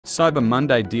Cyber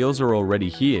Monday deals are already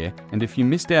here, and if you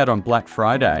missed out on Black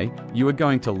Friday, you are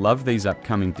going to love these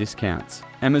upcoming discounts.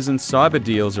 Amazon Cyber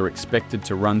deals are expected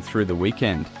to run through the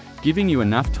weekend, giving you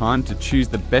enough time to choose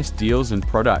the best deals and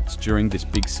products during this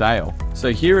big sale.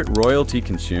 So here at Royalty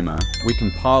Consumer, we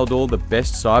compiled all the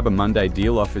best Cyber Monday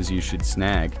deal offers you should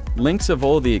snag. Links of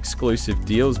all the exclusive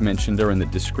deals mentioned are in the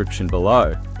description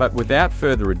below. But without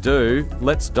further ado,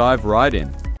 let's dive right in.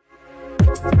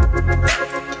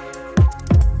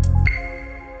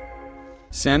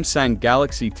 Samsung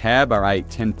Galaxy Tab R8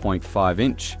 10.5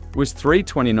 inch was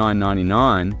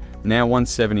 $329.99, now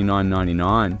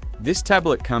 $179.99. This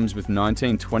tablet comes with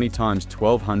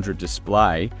 1920x1200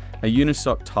 display, a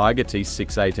Unisoc Tiger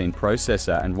T618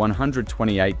 processor and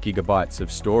 128GB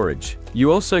of storage.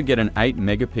 You also get an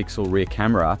 8-megapixel rear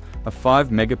camera, a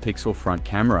 5-megapixel front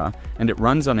camera, and it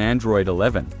runs on Android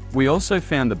 11. We also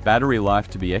found the battery life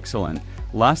to be excellent,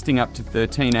 lasting up to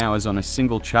 13 hours on a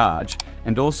single charge,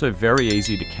 and also very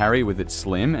easy to carry with its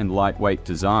slim and lightweight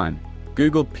design.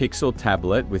 Google Pixel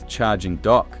tablet with charging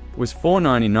dock was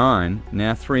 $499,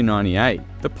 now $398.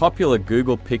 The popular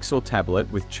Google Pixel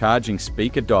tablet with charging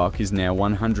speaker dock is now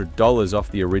 $100 off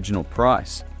the original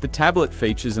price. The tablet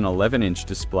features an 11-inch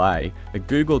display, a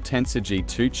Google Tensor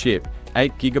G2 chip,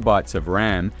 8GB of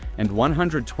RAM, and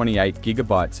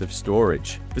 128GB of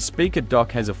storage. The speaker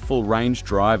dock has a full range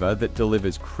driver that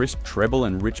delivers crisp treble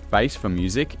and rich bass for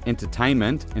music,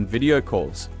 entertainment, and video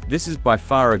calls. This is by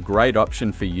far a great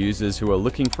option for users who are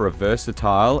looking for a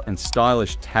versatile and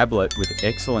stylish tablet with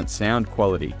excellent sound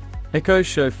quality. Echo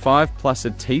Show 5 plus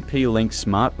a TP-Link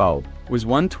smart bulb was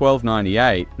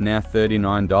 $112.98, now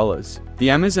 $39. The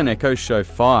Amazon Echo Show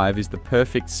 5 is the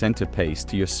perfect centerpiece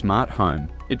to your smart home.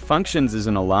 It functions as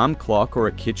an alarm clock or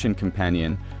a kitchen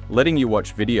companion, letting you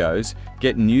watch videos,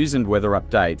 get news and weather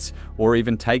updates, or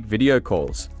even take video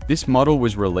calls. This model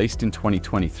was released in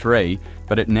 2023,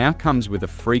 but it now comes with a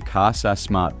free Casa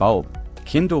smart bulb.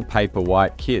 Kindle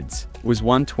Paperwhite Kids was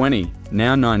 $120,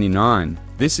 now $99.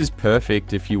 This is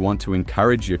perfect if you want to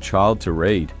encourage your child to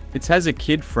read. It has a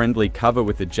kid-friendly cover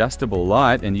with adjustable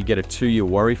light and you get a 2-year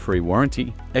worry-free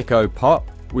warranty. Echo Pop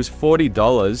was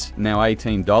 $40, now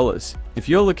 $18. If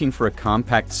you're looking for a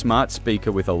compact smart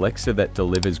speaker with Alexa that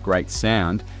delivers great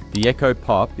sound, the Echo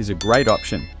Pop is a great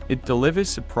option. It delivers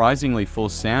surprisingly full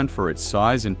sound for its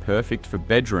size and perfect for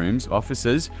bedrooms,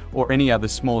 offices, or any other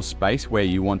small space where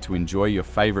you want to enjoy your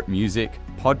favorite music,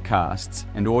 podcasts,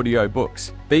 and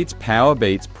audiobooks. Beats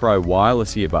Powerbeats Pro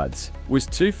wireless earbuds was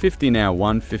 $250, now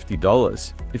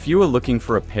 $150. If you are looking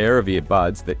for a pair of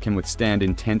earbuds that can withstand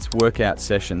intense workout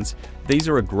sessions, these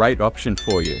are a great option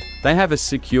for you. They have a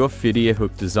secure fit ear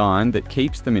hook design that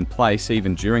keeps them in place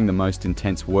even during the most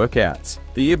intense workouts.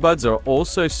 The earbuds are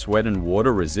also sweat and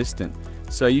water resistant,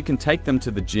 so you can take them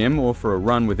to the gym or for a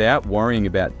run without worrying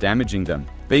about damaging them.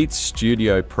 Beats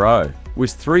Studio Pro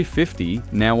was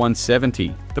 $350, now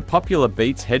 $170. The popular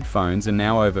Beats headphones are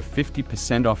now over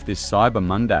 50% off this Cyber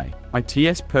Monday.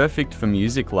 ITS perfect for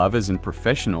music lovers and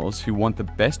professionals who want the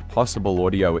best possible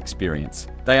audio experience.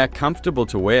 They are comfortable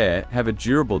to wear, have a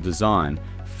durable design,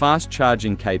 fast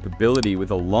charging capability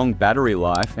with a long battery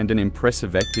life, and an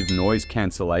impressive active noise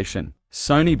cancellation.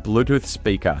 Sony Bluetooth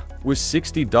speaker was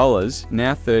 $60,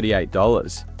 now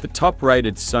 $38. The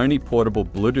top-rated Sony portable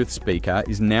Bluetooth speaker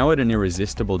is now at an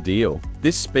irresistible deal.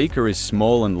 This speaker is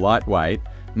small and lightweight,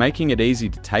 making it easy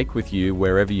to take with you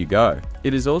wherever you go.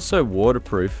 It is also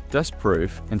waterproof,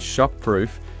 dustproof, and shockproof,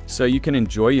 so you can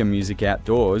enjoy your music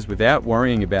outdoors without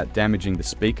worrying about damaging the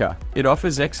speaker. It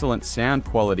offers excellent sound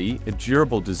quality, a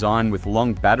durable design with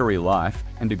long battery life,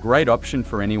 and a great option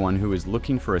for anyone who is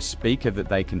looking for a speaker that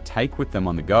they can take with them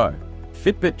on the go.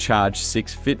 Fitbit Charge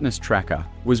 6 fitness tracker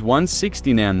was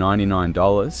 $160, now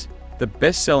 $99. The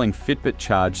best-selling Fitbit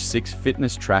Charge 6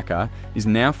 fitness tracker is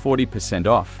now 40%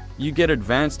 off. You get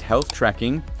advanced health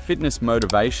tracking, fitness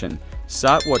motivation,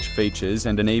 smartwatch features,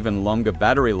 and an even longer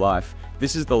battery life.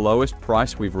 This is the lowest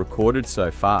price we've recorded so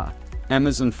far.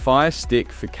 Amazon Fire Stick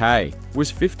 4K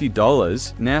was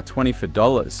 $50, now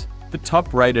 $24. The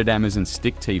top-rated Amazon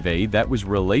Stick TV that was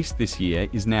released this year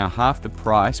is now half the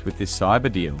price with this cyber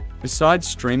deal. Besides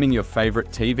streaming your favorite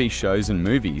TV shows and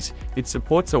movies, it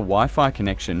supports a Wi-Fi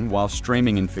connection while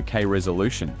streaming in 4K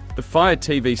resolution. The Fire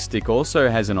TV Stick also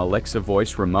has an Alexa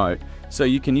voice remote, so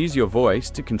you can use your voice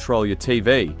to control your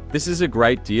TV. This is a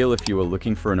great deal if you are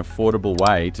looking for an affordable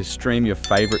way to stream your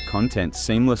favorite content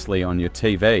seamlessly on your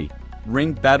TV.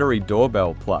 Ring Battery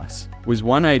Doorbell Plus was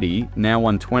 $180, now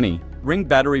 $120. Ring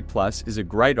Battery Plus is a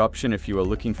great option if you are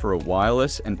looking for a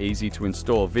wireless and easy to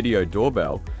install video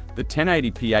doorbell, The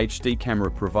 1080p HD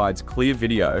camera provides clear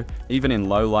video, even in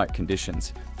low light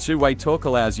conditions. Two-way talk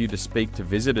allows you to speak to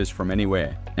visitors from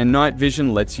anywhere. And night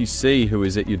vision lets you see who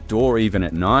is at your door even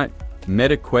at night.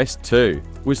 Meta Quest 2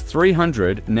 was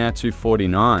 $300, now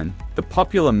 $249. The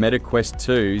popular Meta Quest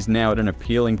 2 is now at an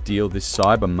appealing deal this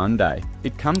Cyber Monday.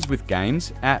 It comes with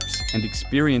games, apps, and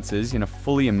experiences in a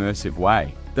fully immersive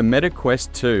way. The Meta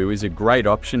Quest 2 is a great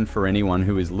option for anyone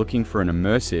who is looking for an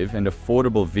immersive and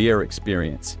affordable VR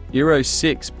experience. Eero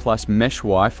 6 plus mesh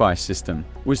Wi-Fi system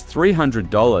was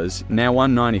 $300, now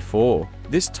 $194.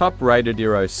 This top-rated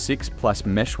Eero 6 plus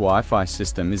mesh Wi-Fi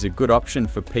system is a good option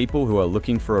for people who are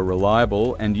looking for a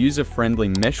reliable and user-friendly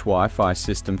mesh Wi-Fi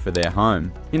system for their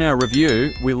home. In our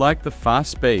review, we like the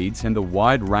fast speeds and the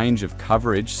wide range of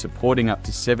coverage supporting up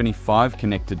to 75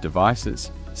 connected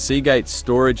devices. Seagate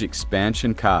Storage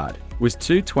Expansion Card was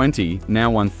 $220, now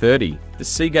 $130. The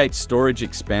Seagate Storage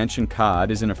Expansion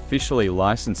Card is an officially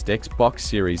licensed Xbox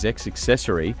Series X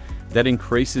accessory that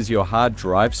increases your hard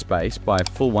drive space by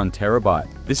a full 1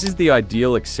 TB. This is the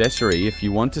ideal accessory if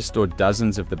you want to store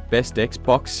dozens of the best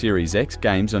Xbox Series X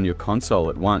games on your console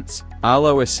at once.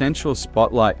 Arlo Essential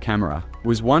Spotlight Camera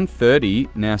was $130,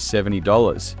 now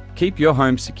 $70. Keep your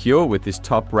home secure with this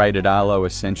top-rated Arlo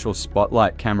Essential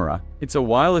Spotlight camera. It's a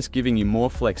wireless giving you more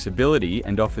flexibility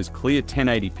and offers clear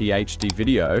 1080p HD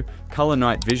video, color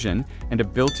night vision, and a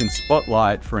built-in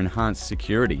spotlight for enhanced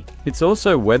security. It's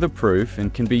also weatherproof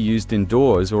and can be used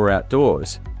indoors or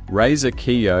outdoors. Razer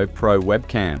Kiyo Pro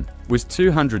Webcam was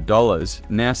 $200,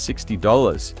 now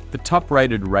 $60. The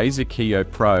top-rated Razer Kiyo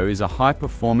Pro is a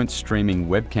high-performance streaming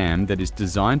webcam that is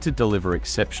designed to deliver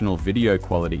exceptional video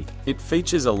quality. It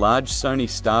features a large Sony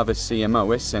Starva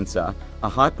CMOS sensor, a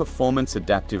high-performance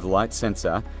adaptive light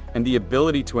sensor, and the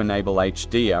ability to enable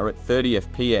HDR at 30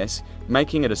 FPS,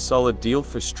 making it a solid deal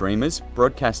for streamers,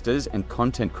 broadcasters, and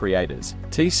content creators.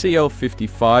 TCL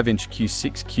 55-inch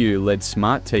Q6Q LED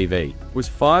Smart TV was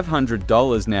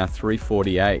 $500, now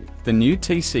 $348. The new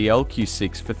TCL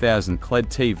Q6 4000 LED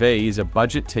TV is a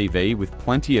budget TV with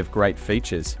plenty of great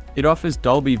features. It offers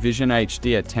Dolby Vision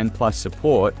HDR10+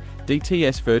 support,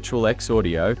 DTS Virtual X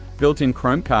audio, built-in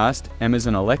Chromecast,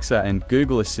 Amazon Alexa, and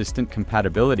Google Assistant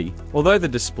compatibility. Although the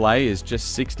display is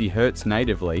just 60 Hz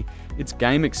natively, its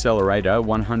game accelerator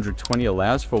 120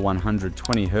 allows for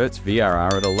 120 Hz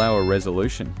VRR at a lower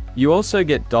resolution. You also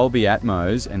get Dolby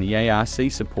Atmos and the ARC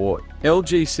support.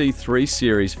 LG C3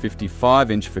 Series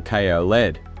 55-inch 4K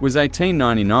OLED was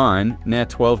 $18.99, now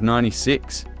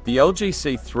 $12.96. The LG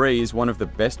C3 is one of the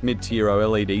best mid-tier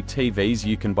OLED TVs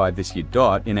you can buy this year.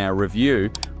 In our review,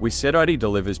 we said it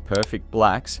delivers perfect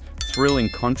blacks, thrilling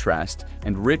contrast,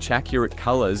 and rich accurate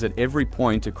colors at every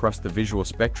point across the visual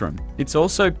spectrum. It's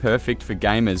also perfect for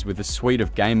gamers with a suite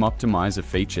of game optimizer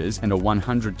features and a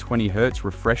 120 Hz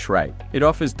refresh rate. It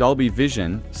offers Dolby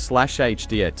Vision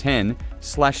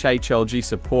 /HDR10/HLG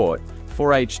support,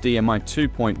 4 HDMI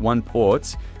 2.1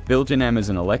 ports, built-in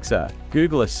Amazon Alexa,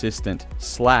 Google Assistant /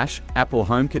 Apple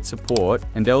HomeKit support,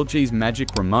 and LG's Magic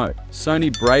Remote.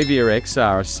 Sony Bravia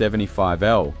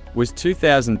XR75L was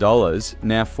 $2,000,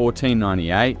 now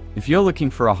 $14.98. If you're looking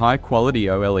for a high-quality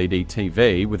OLED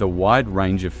TV with a wide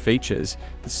range of features,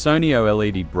 the Sony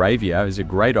OLED Bravia is a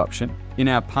great option. In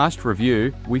our past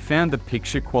review, we found the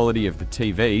picture quality of the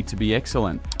TV to be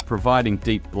excellent, providing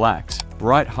deep blacks,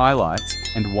 bright highlights,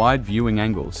 and wide viewing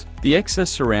angles. The XR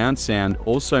surround sound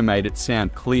also made it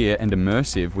sound clear and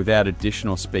immersive without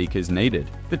additional speakers needed.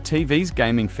 The TV's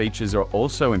gaming features are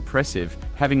also impressive,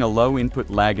 having a low input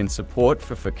lag and support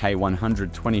for 4K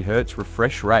 120 Hz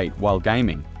refresh rate while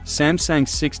gaming. Samsung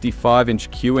 65-inch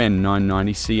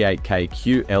QN990C 8K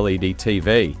QLED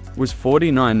TV was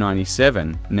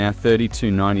 $49.97, now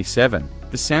 $32.97.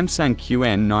 The Samsung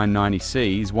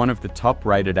QN990C is one of the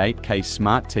top-rated 8K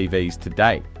smart TVs to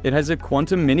date. It has a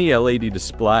quantum mini LED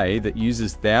display that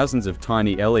uses thousands of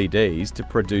tiny LEDs to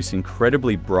produce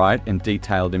incredibly bright and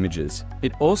detailed images.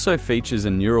 It also features a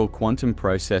neural quantum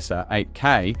processor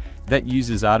 8K that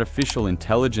uses artificial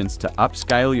intelligence to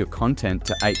upscale your content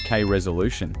to 8K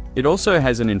resolution. It also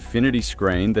has an infinity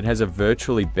screen that has a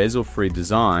virtually bezel-free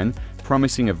design,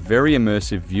 promising a very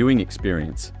immersive viewing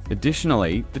experience.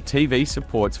 Additionally, the TV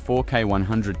supports 4K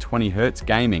 120 Hz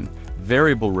gaming,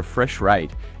 variable refresh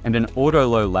rate, and an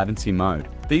auto-low latency mode.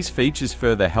 These features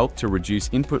further help to reduce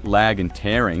input lag and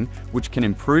tearing, which can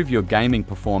improve your gaming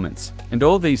performance. And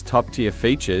all these top-tier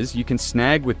features you can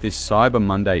snag with this Cyber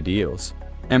Monday deals.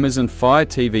 Amazon Fire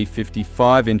TV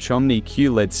 55-inch Omni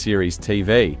QLED Series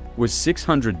TV was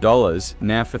 $600,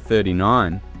 now for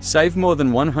 $39. Save more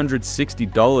than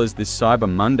 $160 this Cyber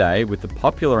Monday with the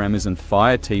popular Amazon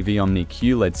Fire TV Omni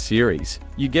QLED series.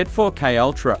 You get 4K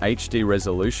Ultra HD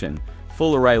resolution,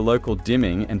 full array local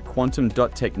dimming, and quantum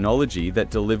dot technology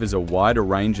that delivers a wider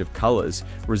range of colors,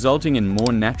 resulting in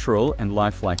more natural and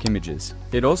lifelike images.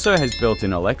 It also has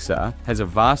built-in Alexa, has a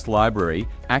vast library,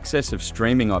 access of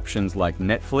streaming options like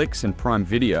Netflix and Prime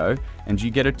Video, and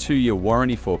you get a 2-year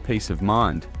warranty for peace of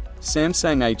mind.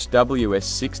 Samsung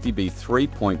HWS60B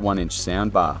 3.1-inch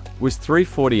soundbar was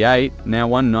 $348, now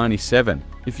 $197.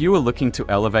 If you were looking to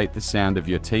elevate the sound of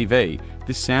your TV,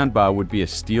 this soundbar would be a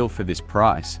steal for this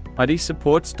price. ID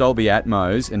supports Dolby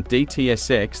Atmos and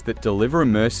DTS:X that deliver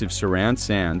immersive surround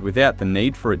sound without the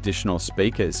need for additional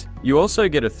speakers. You also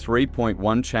get a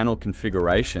 3.1 channel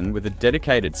configuration with a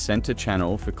dedicated center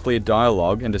channel for clear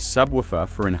dialogue and a subwoofer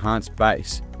for enhanced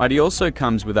bass. ID also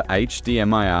comes with a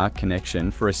HDMI connection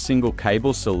for a single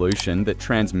cable solution that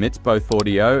transmits both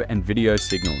audio and video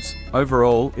signals.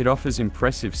 Overall, it offers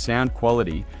impressive sound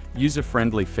quality,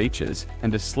 user-friendly features,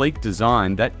 and a sleek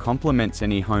design that complements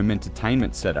any home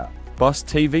entertainment setup. Boss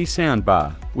TV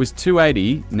soundbar was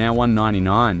 $280, now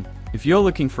 $199. If you're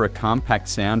looking for a compact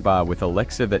soundbar with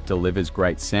Alexa that delivers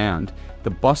great sound, the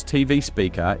Boss TV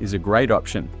speaker is a great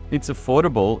option. It's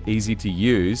affordable, easy to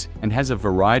use, and has a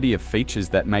variety of features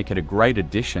that make it a great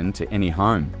addition to any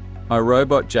home.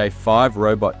 iRobot J5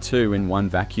 Robot 2-in-1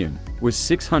 Vacuum was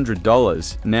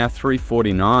 $600, now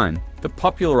 $349. The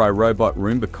popular iRobot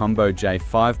Roomba Combo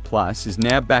J5 Plus is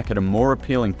now back at a more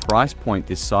appealing price point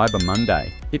this Cyber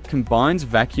Monday. It combines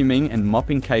vacuuming and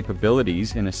mopping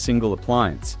capabilities in a single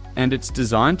appliance, and it's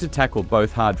designed to tackle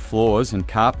both hard floors and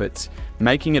carpets,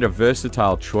 making it a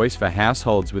versatile choice for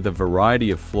households with a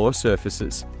variety of floor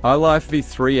surfaces. iLife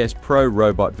V3S Pro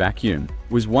Robot Vacuum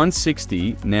was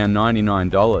 $160, now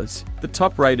 $99. The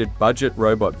top-rated budget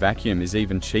robot vacuum is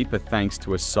even cheaper thanks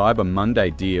to a Cyber Monday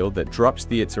deal that drops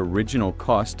its original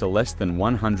cost to less than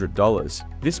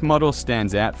 $100. This model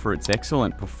stands out for its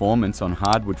excellent performance on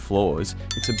hardwood floors,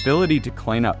 its ability to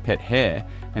clean up pet hair,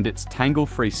 and its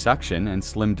tangle-free suction and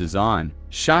slim design.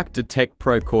 Shark Detect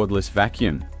Pro Cordless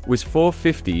Vacuum was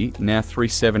 $450, now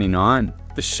 $379.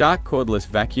 The Shark Cordless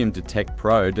Vacuum Detect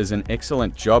Pro does an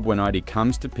excellent job when it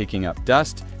comes to picking up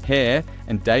dust, hair,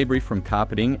 and debris from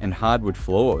carpeting and hardwood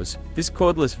floors. This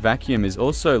cordless vacuum is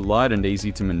also light and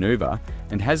easy to maneuver,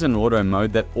 and has an auto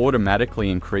mode that automatically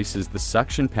increases the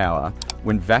suction power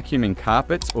when vacuuming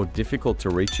carpets or difficult to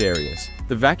reach areas.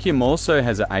 The vacuum also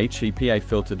has a HEPA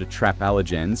filter to trap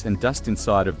allergens and dust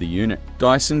inside of the unit.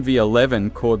 Dyson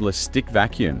V11 Cordless Stick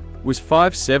Vacuum was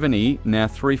 $570, now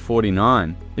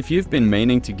 $349. If you've been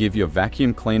meaning to give your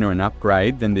vacuum cleaner an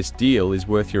upgrade, then this deal is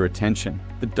worth your attention.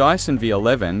 The Dyson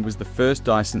V11 was the first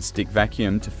Dyson stick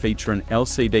vacuum to feature an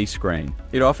LCD screen.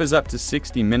 It offers up to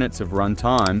 60 minutes of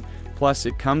runtime, plus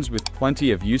it comes with plenty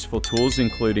of useful tools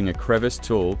including a crevice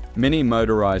tool, mini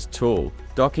motorized tool,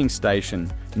 docking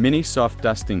station, mini soft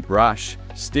dusting brush,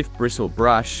 stiff bristle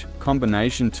brush,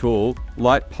 combination tool,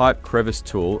 light pipe crevice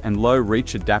tool, and low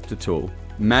reach adapter tool.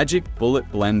 Magic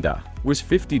Bullet Blender was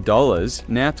 $50,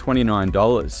 now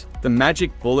 $29. The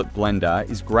Magic Bullet Blender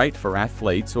is great for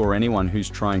athletes or anyone who's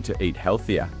trying to eat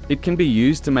healthier. It can be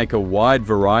used to make a wide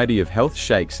variety of health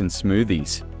shakes and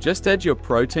smoothies. Just add your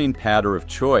protein powder of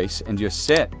choice and you're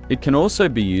set. It can also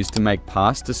be used to make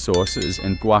pasta sauces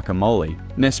and guacamole.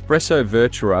 Nespresso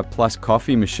Virtua Plus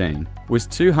Coffee Machine was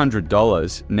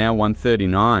 $200, now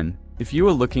 $139. If you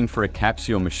are looking for a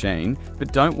capsule machine,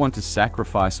 but don't want to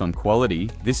sacrifice on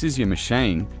quality, this is your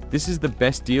machine. This is the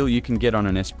best deal you can get on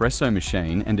an espresso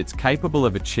machine, and it's capable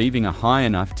of achieving a high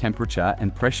enough temperature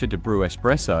and pressure to brew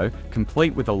espresso,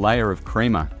 complete with a layer of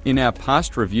creamer. In our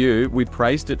past review, we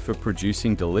praised it for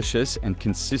producing delicious and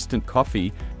consistent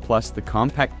coffee, plus the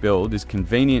compact build is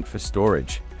convenient for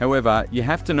storage. However, you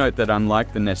have to note that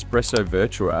unlike the Nespresso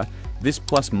Virtua, this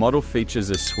Plus model features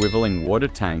a swiveling water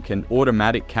tank and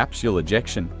automatic capsule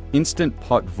ejection. Instant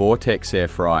Pot Vortex Air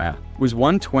Fryer was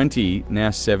 $120, now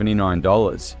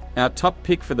 $79. Our top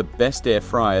pick for the best air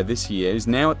fryer this year is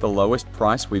now at the lowest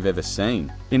price we've ever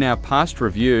seen. In our past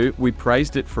review, we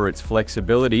praised it for its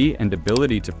flexibility and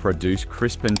ability to produce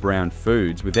crisp and brown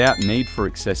foods without need for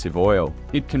excessive oil.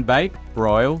 It can bake,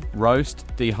 broil, roast,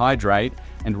 dehydrate,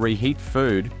 and reheat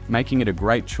food, making it a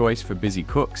great choice for busy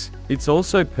cooks. It's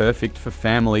also perfect for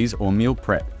families or meal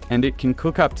prep, and it can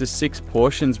cook up to 6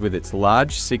 portions with its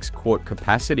large 6-quart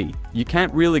capacity. You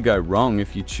can't really go wrong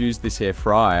if you choose this air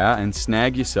fryer and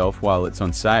snag yourself while it's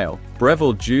on sale.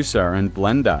 Breville Juicer and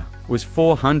Blender was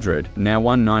 $400, now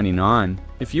 $199.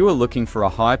 If you are looking for a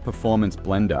high-performance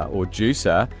blender or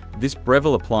juicer, This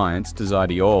Breville appliance does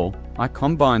ideal. It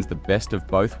combines the best of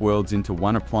both worlds into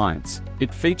one appliance.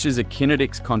 It features a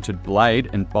Kinetics contoured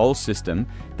blade and bowl system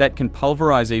that can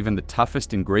pulverize even the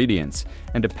toughest ingredients,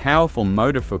 and a powerful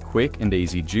motor for quick and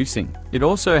easy juicing. It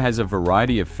also has a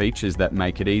variety of features that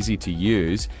make it easy to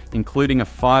use, including a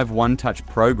 5 one-touch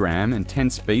program and 10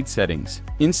 speed settings.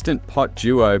 Instant Pot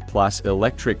Duo Plus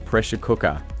Electric Pressure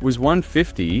Cooker was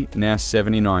 $150, now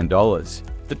 $79.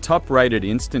 The top-rated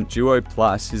Instant Duo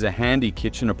Plus is a handy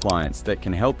kitchen appliance that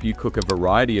can help you cook a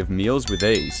variety of meals with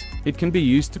ease. It can be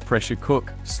used to pressure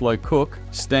cook, slow cook,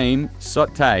 steam,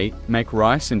 sauté, make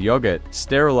rice and yogurt,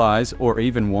 sterilize, or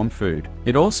even warm food.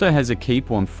 It also has a keep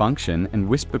warm function and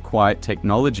whisper quiet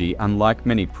technology, unlike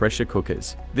many pressure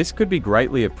cookers. This could be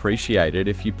greatly appreciated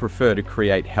if you prefer to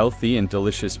create healthy and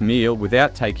delicious meal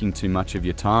without taking too much of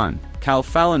your time.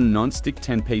 Calfallen non-stick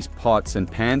 10-piece pots and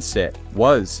pan set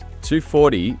was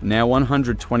 $240, now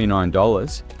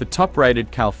 $129. The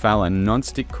top-rated Calfallen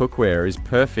non-stick cookware is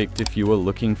perfect if you are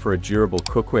looking for a durable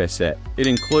cookware set. It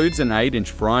includes an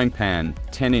 8-inch frying pan,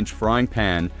 10-inch frying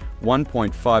pan,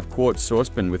 1.5 quart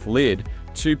saucepan with lid,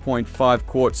 2.5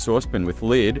 quart saucepan with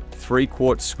lid, 3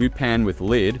 quart scoop pan with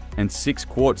lid, and 6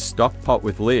 quart stock pot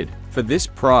with lid. For this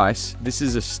price, this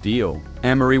is a steal.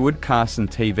 Amory Wood Carson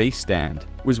TV stand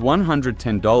was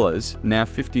 $110, now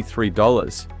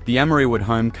 $53. The Amory Wood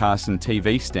Home Carson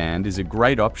TV stand is a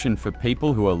great option for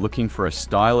people who are looking for a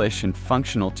stylish and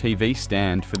functional TV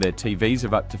stand for their TVs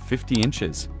of up to 50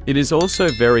 inches. It is also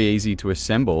very easy to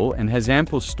assemble and has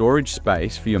ample storage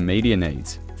space for your media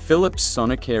needs. Philips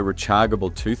Sonicare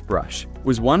rechargeable toothbrush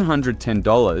was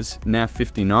 $110, now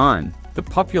 $59. The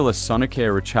popular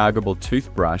Sonicare rechargeable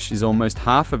toothbrush is almost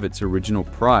half of its original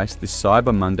price this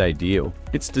Cyber Monday deal.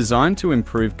 It's designed to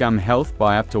improve gum health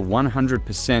by up to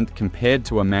 100% compared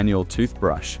to a manual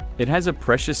toothbrush. It has a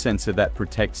pressure sensor that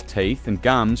protects teeth and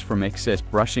gums from excess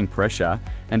brushing pressure,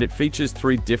 and it features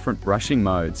 3 different brushing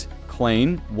modes: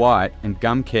 clean, white, and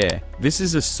gum care. This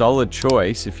is a solid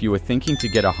choice if you are thinking to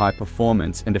get a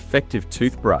high-performance and effective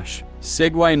toothbrush.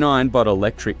 Segway 9-bot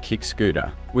electric kick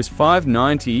scooter was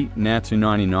 $590, now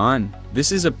 $299.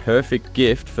 This is a perfect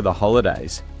gift for the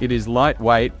holidays. It is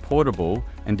lightweight, portable,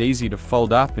 and easy to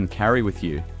fold up and carry with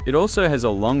you. It also has a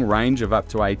long range of up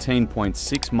to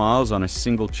 18.6 miles on a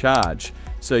single charge,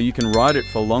 so you can ride it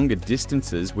for longer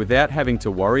distances without having to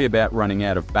worry about running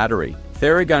out of battery.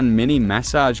 Theragun Mini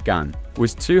Massage Gun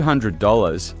was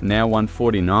 $200, now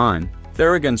 $149.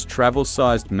 Theragun's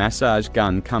travel-sized massage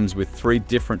gun comes with 3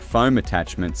 different foam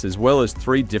attachments as well as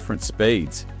 3 different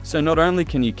speeds. So not only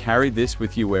can you carry this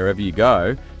with you wherever you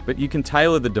go, but you can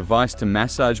tailor the device to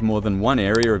massage more than one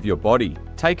area of your body.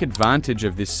 Take advantage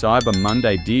of this Cyber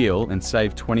Monday deal and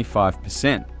save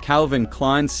 25%. Calvin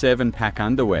Klein 7-pack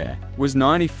underwear was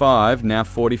 $95, now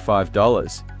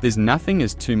 $45. There's nothing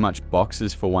as too much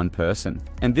boxes for one person.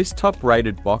 And this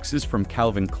top-rated boxes from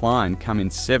Calvin Klein come in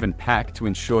 7-pack to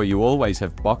ensure you always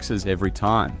have boxes every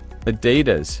time.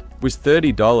 Adidas was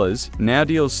 $30, now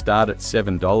deals start at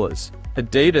 $7.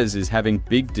 Adidas is having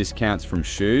big discounts from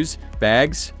shoes,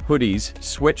 bags, hoodies,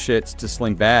 sweatshirts to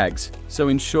sling bags, so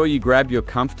ensure you grab your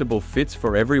comfortable fits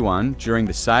for everyone during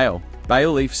the sale.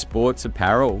 Bayleaf Sports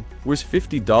Apparel was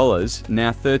 $50,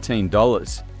 now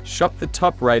 $13. Shop the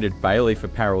top-rated Bayleaf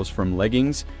apparels from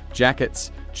leggings,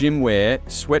 jackets, gym wear,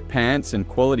 sweatpants, and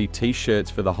quality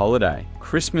t-shirts for the holiday.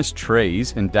 Christmas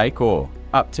trees and decor,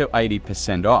 up to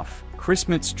 80% off.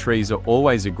 Christmas trees are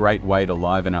always a great way to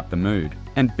liven up the mood.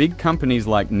 And big companies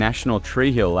like National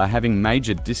Tree Hill are having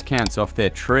major discounts off their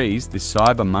trees this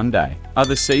Cyber Monday.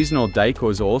 Other seasonal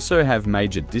decors also have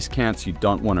major discounts you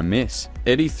don't want to miss.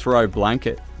 Eddie Throw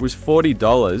Blanket was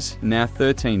 $40, now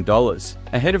 $13.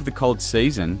 Ahead of the cold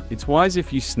season, it's wise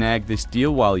if you snag this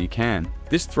deal while you can.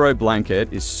 This throw blanket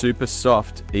is super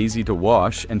soft, easy to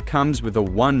wash, and comes with a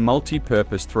 1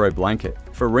 multi-purpose throw blanket.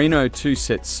 Farino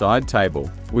 2-set side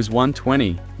table was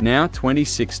 $120, now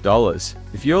 $26.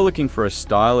 If you're looking for a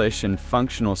stylish and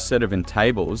functional set of end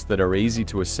tables that are easy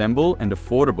to assemble and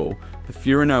affordable, the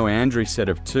Furino Andri set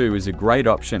of 2 is a great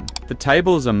option. The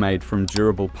tables are made from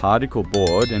durable particle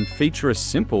board and feature a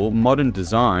simple, modern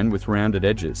design with rounded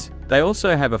edges. They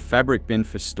also have a fabric bin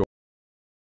for storage